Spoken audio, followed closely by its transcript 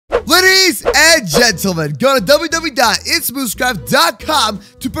Ladies and gentlemen, go to www.itsmoosecraft.com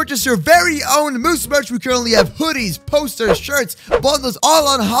to purchase your very own Moose merch. We currently have hoodies, posters, shirts, bundles, all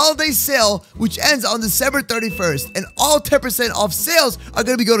on holiday sale, which ends on December 31st. And all 10% off sales are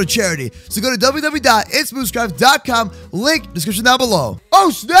going to be going to charity. So go to www.itsmoosecraft.com, link description down below.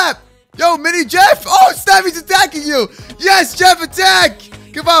 Oh, snap! Yo, Mini Jeff! Oh, snap, he's attacking you! Yes, Jeff, attack!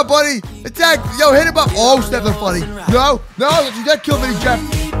 Come on, buddy! Attack! Yo, hit him up! Oh, snap, that's funny. No, you got killed, Mini Jeff.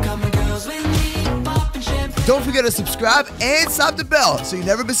 Don't forget to subscribe and slap the bell so you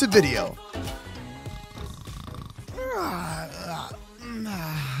never miss a video.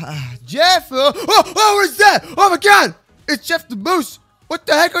 Jeff! Oh, what is that? Oh my God! It's Jeff the Moose! What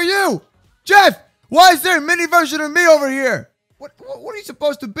the heck are you? Jeff! Why is there a mini version of me over here? What are you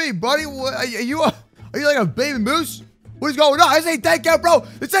supposed to be, buddy? Are you like a baby moose? What is going on? This ain't daycare, bro.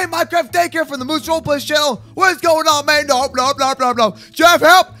 This ain't Minecraft daycare from the Moose Roleplay channel. What is going on, man? No. Jeff,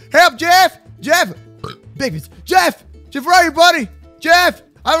 help! Help, Jeff! Jeff! Babies. Jeff, where are you, buddy? Jeff,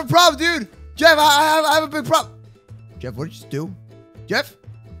 I have a problem, dude. Jeff, I have a big problem. Jeff, what did you just do? Jeff?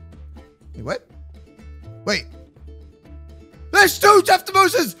 Wait, what? Wait. There's two Jeff the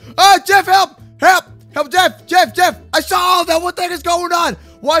Mooses. Jeff, help. Help, Jeff. I saw all that. What the heck is going on?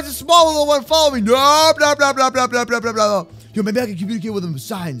 Why is the small little one following me? No. Yo, maybe I can communicate with him with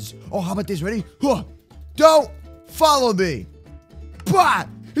signs. Oh, how about this? Ready? Don't follow me. Bah!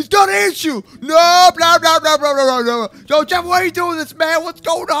 He's gonna hit you! No! Yo, Jeff, why are you doing this, man? What's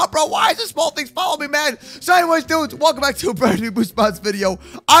going on, bro? Why is this small thing following me, man? So anyways, dudes, welcome back to a brand new MooseMods video.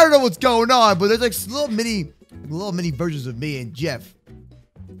 I don't know what's going on, but there's like little mini versions of me and Jeff.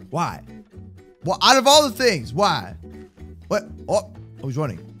 Why? Well, out of all the things, why? What? Oh, he's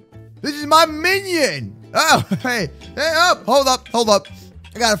running. This is my minion! Oh, hey, up! Hold up.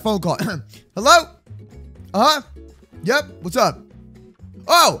 I got a phone call. Hello? Yep, what's up?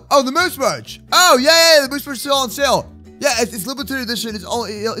 Oh, the Moose merch. Oh, yeah, the Moose merch is still on sale. Yeah, it's limited edition. It's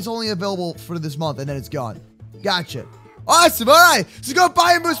only available for this month, and then it's gone. Gotcha. Awesome. All right, so go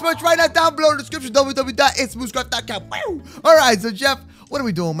buy your Moose merch right now down below in the description. www.itsmoosecraft.com. All right, so Jeff, what are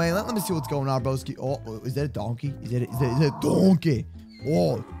we doing, man? Let me see what's going on, broski. Oh, is that a donkey? Is that a donkey?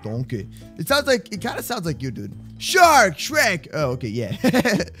 Oh, donkey. It kind of sounds like you, dude. Shark, Shrek. Oh, okay, yeah.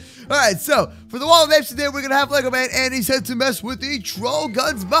 All right, so for the wall of names today, we're going to have Lego Man, and he's head to mess with the Troll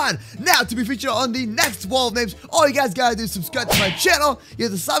Guns mod. Now, to be featured on the next wall of names, all you guys got to do is subscribe to my channel. You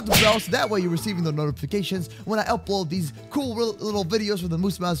have to slap the bell, so that way you're receiving the notifications when I upload these cool little videos from the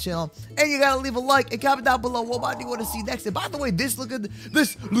MooseMods channel. And you got to leave a like and comment down below what mod you want to see next. And by the way, this looking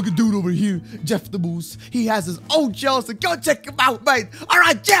dude over here, Jeff the Moose, he has his own channel, so go check him out, man. All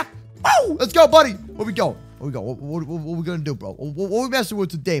right, Jeff. Woo! Let's go, buddy. Where we go? What we gonna do, bro? What we messing with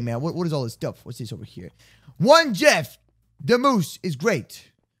today, man? What is all this stuff? What's this over here? One Jeff the Moose is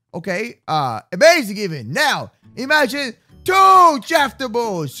great. Okay, amazing even. Now, imagine two Jeff the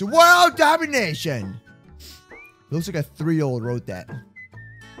Moose. World domination. Looks like a 3-year-old wrote that.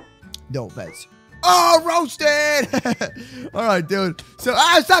 No offense. Oh, roasted! All right, dude. So,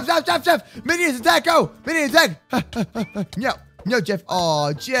 stop. Minions attack, go! Minions attack! No, Jeff.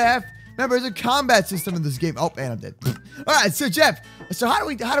 Oh, Jeff. Remember, there's a combat system in this game. Oh, and I'm dead. All right, so Jeff. So how do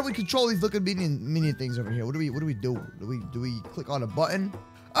we control these looking minion things over here? What do we do? Do we click on a button?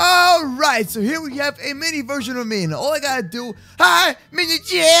 All right, so here we have a mini version of me, and all I gotta do. Hi, Mini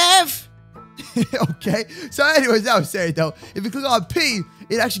Jeff. Okay. So, anyways, I was saying though, if you click on P,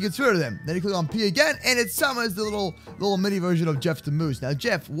 it actually gets rid of them. Then you click on P again, and it summons the little mini version of Jeff the Moose. Now,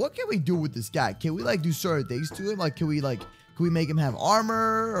 Jeff, what can we do with this guy? Can we like do certain things to him? Like, can we make him have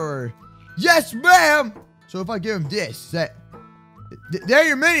armor or? Yes, ma'am. So if I give him this, they're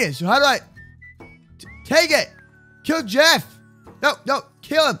your minions. So how do I take it? Kill Jeff. No,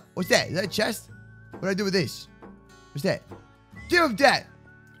 kill him. What's that? Is that a chest? What do I do with this? What's that? Give him that.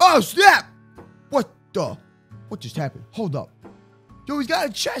 Oh, snap. What just happened? Hold up. Yo, he's got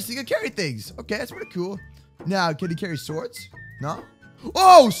a chest. He can carry things. Okay, that's pretty cool. Now, can he carry swords? No?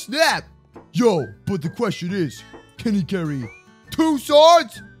 Oh, snap. Yo, but the question is, can he carry 2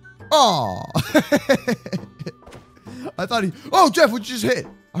 swords? Oh. I thought he. Oh, Jeff, what you just hit?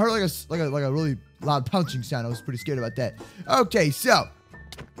 I heard like a really loud punching sound. I was pretty scared about that. Okay, so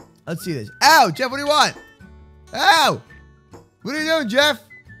let's see this. Ow, Jeff, what do you want? Ow. What are you doing, Jeff?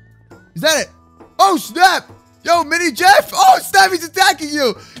 Is that it? Oh, snap. Yo, Mini Jeff. Oh, snap, he's attacking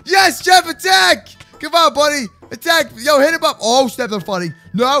you. Yes, Jeff, attack. Come on, buddy. Attack. Yo, hit him up. Oh, snap, they're funny.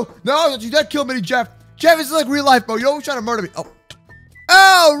 No, that killed Mini Jeff. Jeff is like real life, bro. You're always trying to murder me. Oh.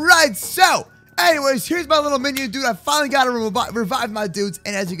 All right, so Anyways, here's my little minion dude. I finally got to revive my dudes.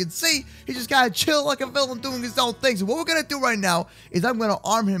 And as you can see, he just kind of chill like a villain doing his own thing. So what we're going to do right now is I'm going to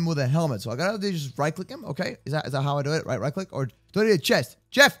arm him with a helmet. So I got to just right click him. Okay. Is that how I do it? Right click? Or do I need a chest?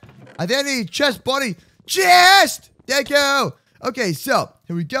 Jeff, I think I need a chest, buddy. Chest! Thank you. Okay, so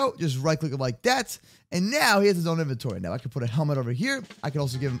here we go. Just right click him like that. And now he has his own inventory. Now I can put a helmet over here. I can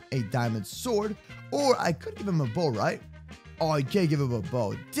also give him a diamond sword. Or I could give him a bow, right? Oh, I can't give him a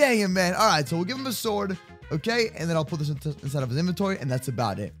bow. Dang it, man. All right, so we'll give him a sword, okay? And then I'll put this inside of his inventory, and that's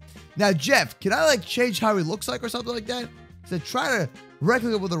about it. Now, Jeff, can I, like, change how he looks like or something like that? So try to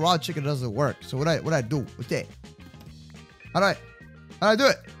recreate it with a raw chicken. It doesn't work. So what I do with that? How do I do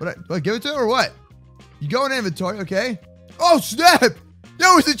it? Do I give it to him or what? You go in inventory, okay? Oh, snap!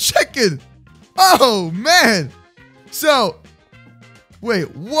 Yo, it's a chicken! Oh, man! So, wait,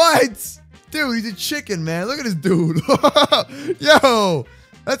 what? Dude, he's a chicken, man. Look at this dude. Yo,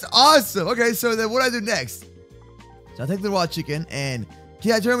 that's awesome. Okay, so then what do I do next? So I take the raw chicken and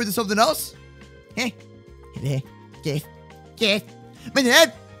can I turn him into something else? Jeff. My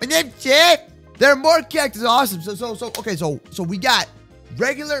name, Jeff. There are more characters. Awesome. So we got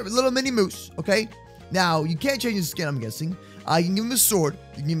regular little mini moose. Okay. Now you can't change his skin. I'm guessing. You can give him a sword.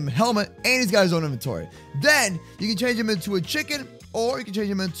 You can give him a helmet, and he's got his own inventory. Then you can change him into a chicken. Or you can change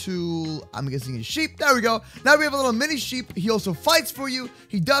him into, I'm guessing, a sheep. There we go. Now we have a little mini sheep. He also fights for you.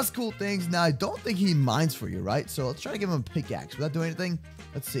 He does cool things. Now, I don't think he mines for you, right? So let's try to give him a pickaxe. Will that do anything?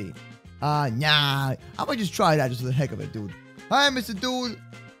 Let's see. Nah. I might just try that just for the heck of it, dude. Hi, Mr. Dude.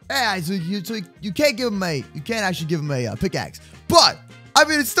 Yeah, so you can't give him you can't actually give him a pickaxe. But, I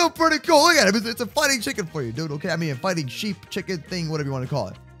mean, it's still pretty cool. Look at it. It's a fighting chicken for you, dude. Okay, I mean, a fighting sheep, chicken thing, whatever you want to call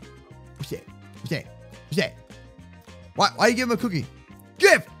it. What's that? Why you give him a cookie?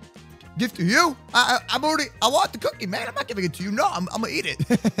 Gift to you? I want the cookie, man. I'm not giving it to you. No, I'm gonna eat it.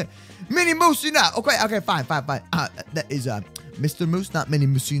 Mini Moosina. Okay, fine. That is Mr. Moose, not Mini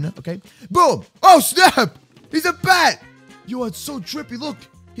Moosina. Okay. Boom. Oh snap! He's a bat. Yo, it's so trippy. Look,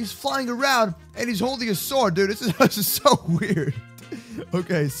 he's flying around and he's holding a sword, dude. This is so weird.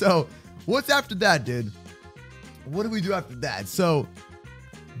 Okay, so what's after that, dude? What do we do after that? So.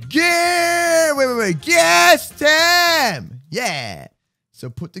 Wait. Guest time! Yeah. So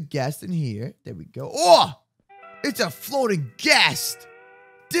put the guest in here. There we go. Oh! It's a floating guest!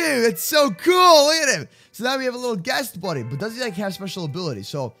 Dude, it's so cool! Look at him! So now we have a little guest buddy. But does he like have special abilities?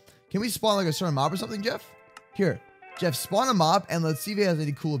 So, can we spawn like a certain mob or something, Jeff? Here. Jeff, spawn a mob and let's see if he has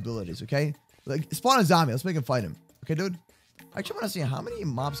any cool abilities, okay? Like, spawn a zombie. Let's make him fight him. Okay, dude? I actually want to see how many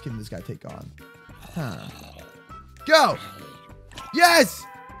mobs can this guy take on. Go! Yes!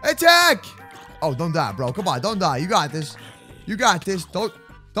 Attack! Oh, don't die, bro. Come on, don't die. You got this.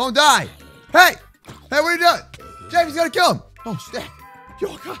 Don't die. Hey, what are you doing? Jamie's gonna kill him. Oh, snap.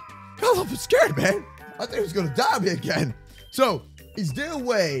 Yo, I got a little bit scared, man. I thought he was gonna die me again. So, is there a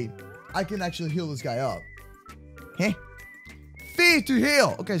way I can actually heal this guy up? Feed to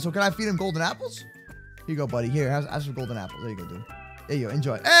heal. Okay, so can I feed him golden apples? Here you go, buddy. Here, have some golden apples. There you go, dude. There you go.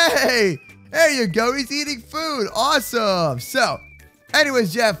 Enjoy. Hey, there you go. He's eating food. Awesome. So,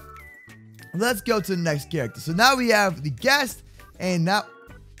 anyways, Jeff, let's go to the next character. So now we have the guest, and now,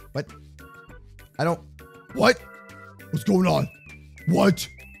 what? What's going on? What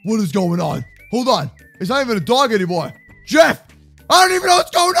is going on? Hold on. It's not even a dog anymore. Jeff, I don't even know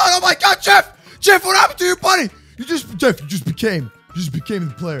what's going on. Oh my God, Jeff, what happened to you, buddy? You just became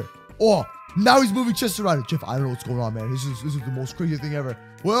the player. Oh, now he's moving chests around. Jeff, I don't know what's going on, man. This is the most crazy thing ever.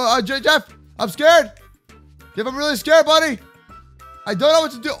 Well, Jeff, I'm scared. Jeff, I'm really scared, buddy. I don't know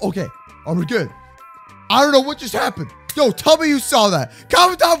what to do. Okay, are we good? I don't know what just happened. Yo, tell me you saw that.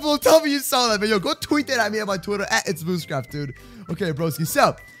 Comment down below, tell me you saw that, man. Yo, go tweet that at me on my Twitter, at It's MooseCraft, dude. Okay, broski.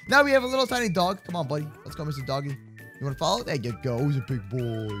 So, now we have a little tiny dog. Come on, buddy. Let's go, Mr. Doggy. You want to follow? There you go. Who's a big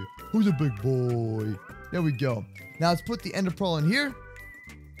boy? There we go. Now, let's put the ender pearl in here.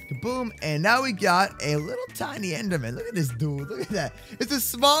 Kaboom. And now we got a little tiny enderman. Look at this dude. Look at that. It's a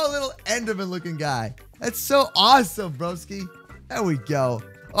small little enderman looking guy. That's so awesome, broski. There we go.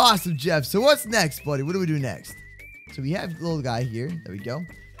 Awesome, Jeff. So what's next, buddy? What do we do next? So we have the little guy here. There we go.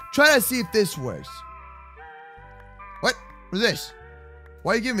 Try to see if this works. What? What's this?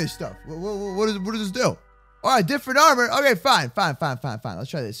 Why are you giving me this stuff? What does this do? All right, different armor. Okay, fine. Let's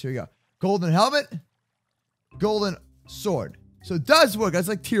try this. Here we go. Golden helmet. Golden sword. So it does work. That's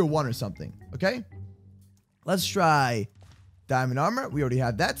like tier 1 or something. Okay? Let's try diamond armor. We already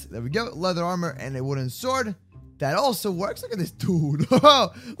have that. There we go. Leather armor and a wooden sword. That also works. Look at this dude. Look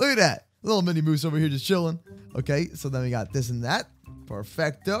at that. Little mini moose over here just chilling. Okay, so then we got this and that.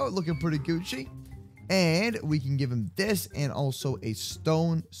 Perfecto. Looking pretty Gucci. And we can give him this and also a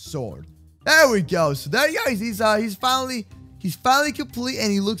stone sword. There we go. So there you go. He's finally complete,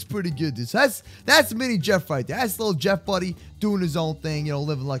 and he looks pretty good, dude. So that's mini Jeff right there. That's little Jeff buddy doing his own thing, you know,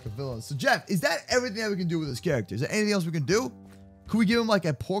 living like a villain. So Jeff, is that everything that we can do with this character? Is there anything else we can do? Could we give him like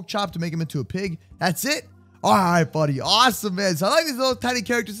a pork chop to make him into a pig? That's it? All right, buddy. Awesome, man. So I like these little tiny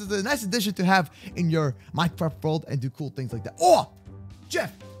characters. It's a nice addition to have in your Minecraft world and do cool things like that. Oh,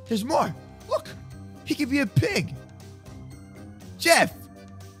 Jeff, there's more. Look, he could be a pig. Jeff.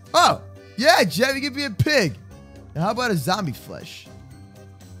 Oh, yeah, Jeff, he could be a pig. Now, how about a zombie flesh?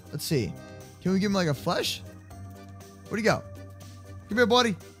 Let's see. Can we give him like a flesh? Where'd he go? Come here,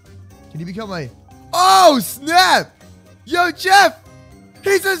 buddy. Can he become a... Oh, snap! Yo, Jeff!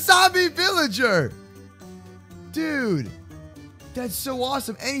 He's a zombie villager! Dude. That's so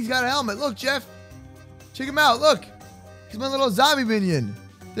awesome. And he's got a helmet. Look, Jeff. Check him out. Look. He's my little zombie minion.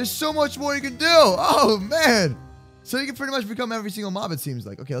 There's so much more you can do. Oh, man. So you can pretty much become every single mob, it seems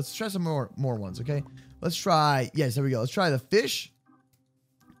like. Okay, let's try some more ones, okay? Let's try... Yes, there we go. Let's try the fish.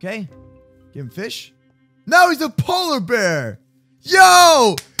 Okay. Give him fish. Now he's a polar bear.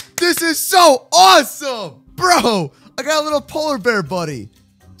 Yo! This is so awesome! Bro! I got a little polar bear buddy.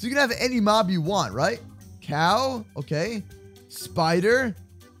 So you can have any mob you want, right? Cow. Okay. Spider.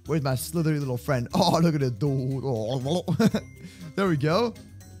 Where's my slithery little friend? Oh, look at it, dude. Oh. There we go.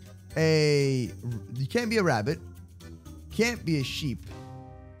 You can't be a rabbit. Can't be a sheep.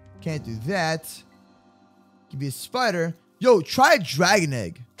 Can't do that. Can be a spider. Yo, try a dragon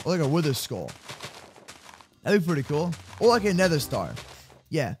egg. Or like a wither skull. That'd be pretty cool. Or like a nether star.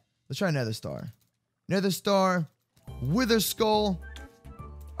 Yeah. Let's try a nether star. Nether star. Wither skull.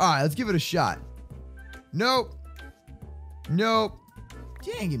 Alright, let's give it a shot. Nope. Nope.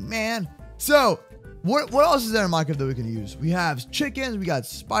 Dang it, man. So, what else is there in Minecraft that we can use? We have chickens. We got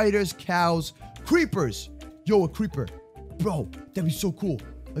spiders, cows, creepers. Yo, a creeper. Bro, that'd be so cool.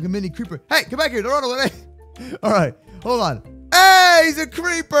 Like a mini creeper. Hey, come back here. Don't run away. Alright, hold on. Hey, he's a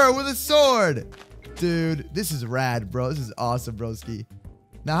creeper with a sword. Dude, this is rad, bro. This is awesome, broski.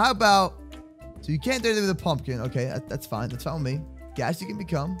 Now, how about... So you can't do anything with a pumpkin. Okay, that's fine. That's fine with me. Gas you can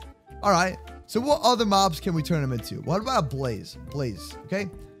become. Alright. So what other mobs can we turn them into? What about a blaze? Blaze, okay?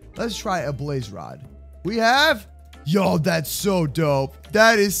 Let's try a blaze rod. We have... Yo, that's so dope.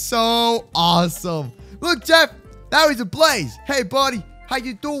 That is so awesome. Look, Jeff. Now he's a blaze. Hey, buddy. How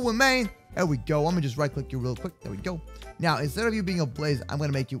you doing, man? There we go. I'm going to just right-click you real quick. There we go. Now, instead of you being a blaze, I'm going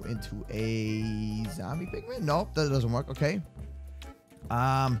to make you into a zombie pigman. Nope, that doesn't work. Okay.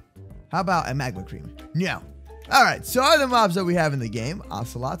 How about a magma cream? No. All right. So other mobs that we have in the game.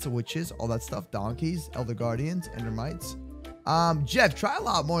 Ocelots, witches, all that stuff. Donkeys, elder guardians, endermites. Jeff, try a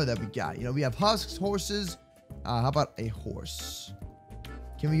lot more that we got. You know, we have husks, horses. How about a horse?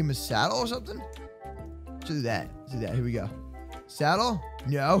 Can we give him a saddle or something? Let's do that. Let's do that. Here we go. Saddle?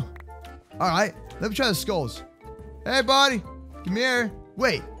 No. All right. Let me try the skulls. Hey, buddy. Come here.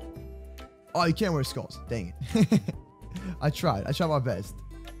 Wait. Oh, you can't wear skulls. Dang it. I tried. I tried my best.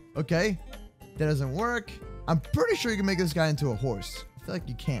 Okay. That doesn't work. I'm pretty sure you can make this guy into a horse. I feel like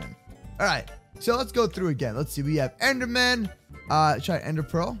you can. All right. So let's go through again. Let's see. We have Enderman. Try Ender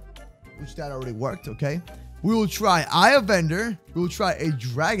Pearl, which that already worked. Okay. We will try Eye of Ender. We will try a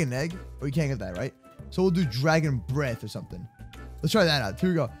Dragon Egg. Oh, you can't get that, right? So we'll do Dragon Breath or something. Let's try that out. Here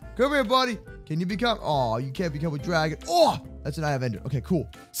we go. Come here, buddy. Can you become... Oh, you can't become a dragon. Oh, that's an Eye of Ender. Okay, cool.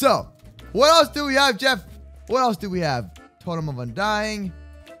 So, what else do we have, Jeff? What else do we have? Totem of Undying.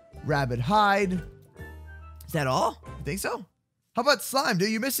 Rabbit Hide. Is that all? You think so? How about slime, dude?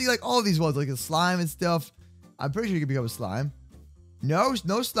 You're missing like all of these ones, like the slime and stuff. I'm pretty sure you can become a slime. No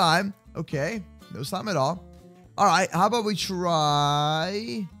slime. Okay. No slime at all. All right. How about we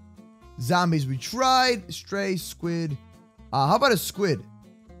try... Zombies we tried. Stray, squid. How about a squid?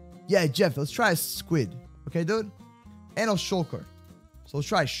 Yeah, Jeff, let's try a squid. Okay, dude? And a shulker. So let's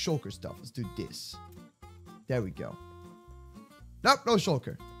try shulker stuff. Let's do this. There we go. Nope, no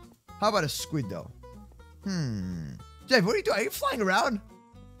shulker. How about a squid, though? Jeff, what are you doing? Are you flying around?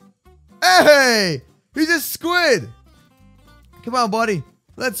 Hey! He's a squid! Come on, buddy.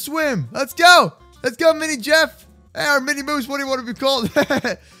 Let's swim. Let's go. Let's go, Mini Jeff. Hey, or Mini Moose, what do you want to be called?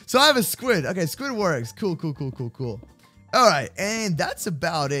 So I have a squid. Okay, squid works. Cool. All right, and that's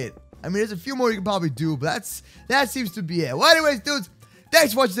about it. I mean, there's a few more you can probably do, but that seems to be it. Well, anyways, dudes,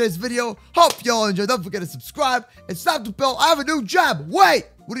 thanks for watching this video. Hope y'all enjoyed. Don't forget to subscribe and slap the bell. I have a new job. Wait,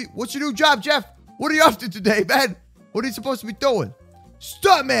 what's your new job, Jeff? What are you up to today, man? What are you supposed to be doing?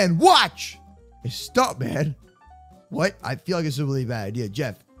 Stuntman, watch. A stuntman? What? I feel like it's a really bad idea,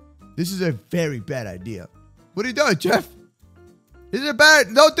 Jeff. This is a very bad idea. What are you doing, Jeff? This is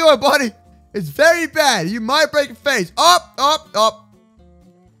bad. Don't do it, buddy. It's very bad. You might break your face. Up.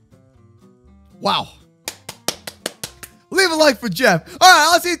 Wow. Leave a like for Jeff. Alright,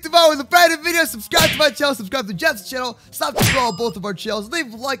 I'll see you tomorrow with a brand new video. Subscribe to my channel, subscribe to Jeff's channel. Stop to follow both of our channels.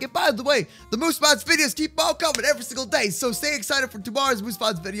 Leave a like. And by the way, the MooseMods videos keep on coming every single day. So stay excited for tomorrow's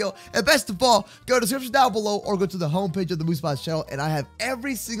MooseMods video. And best of all, go to the description down below or go to the homepage of the MooseMods channel. And I have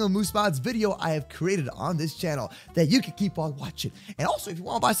every single MooseMods video I have created on this channel that you can keep on watching. And also, if you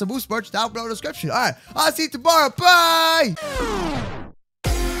want to buy some Moose merch, down below in the description. Alright, I'll see you tomorrow. Bye!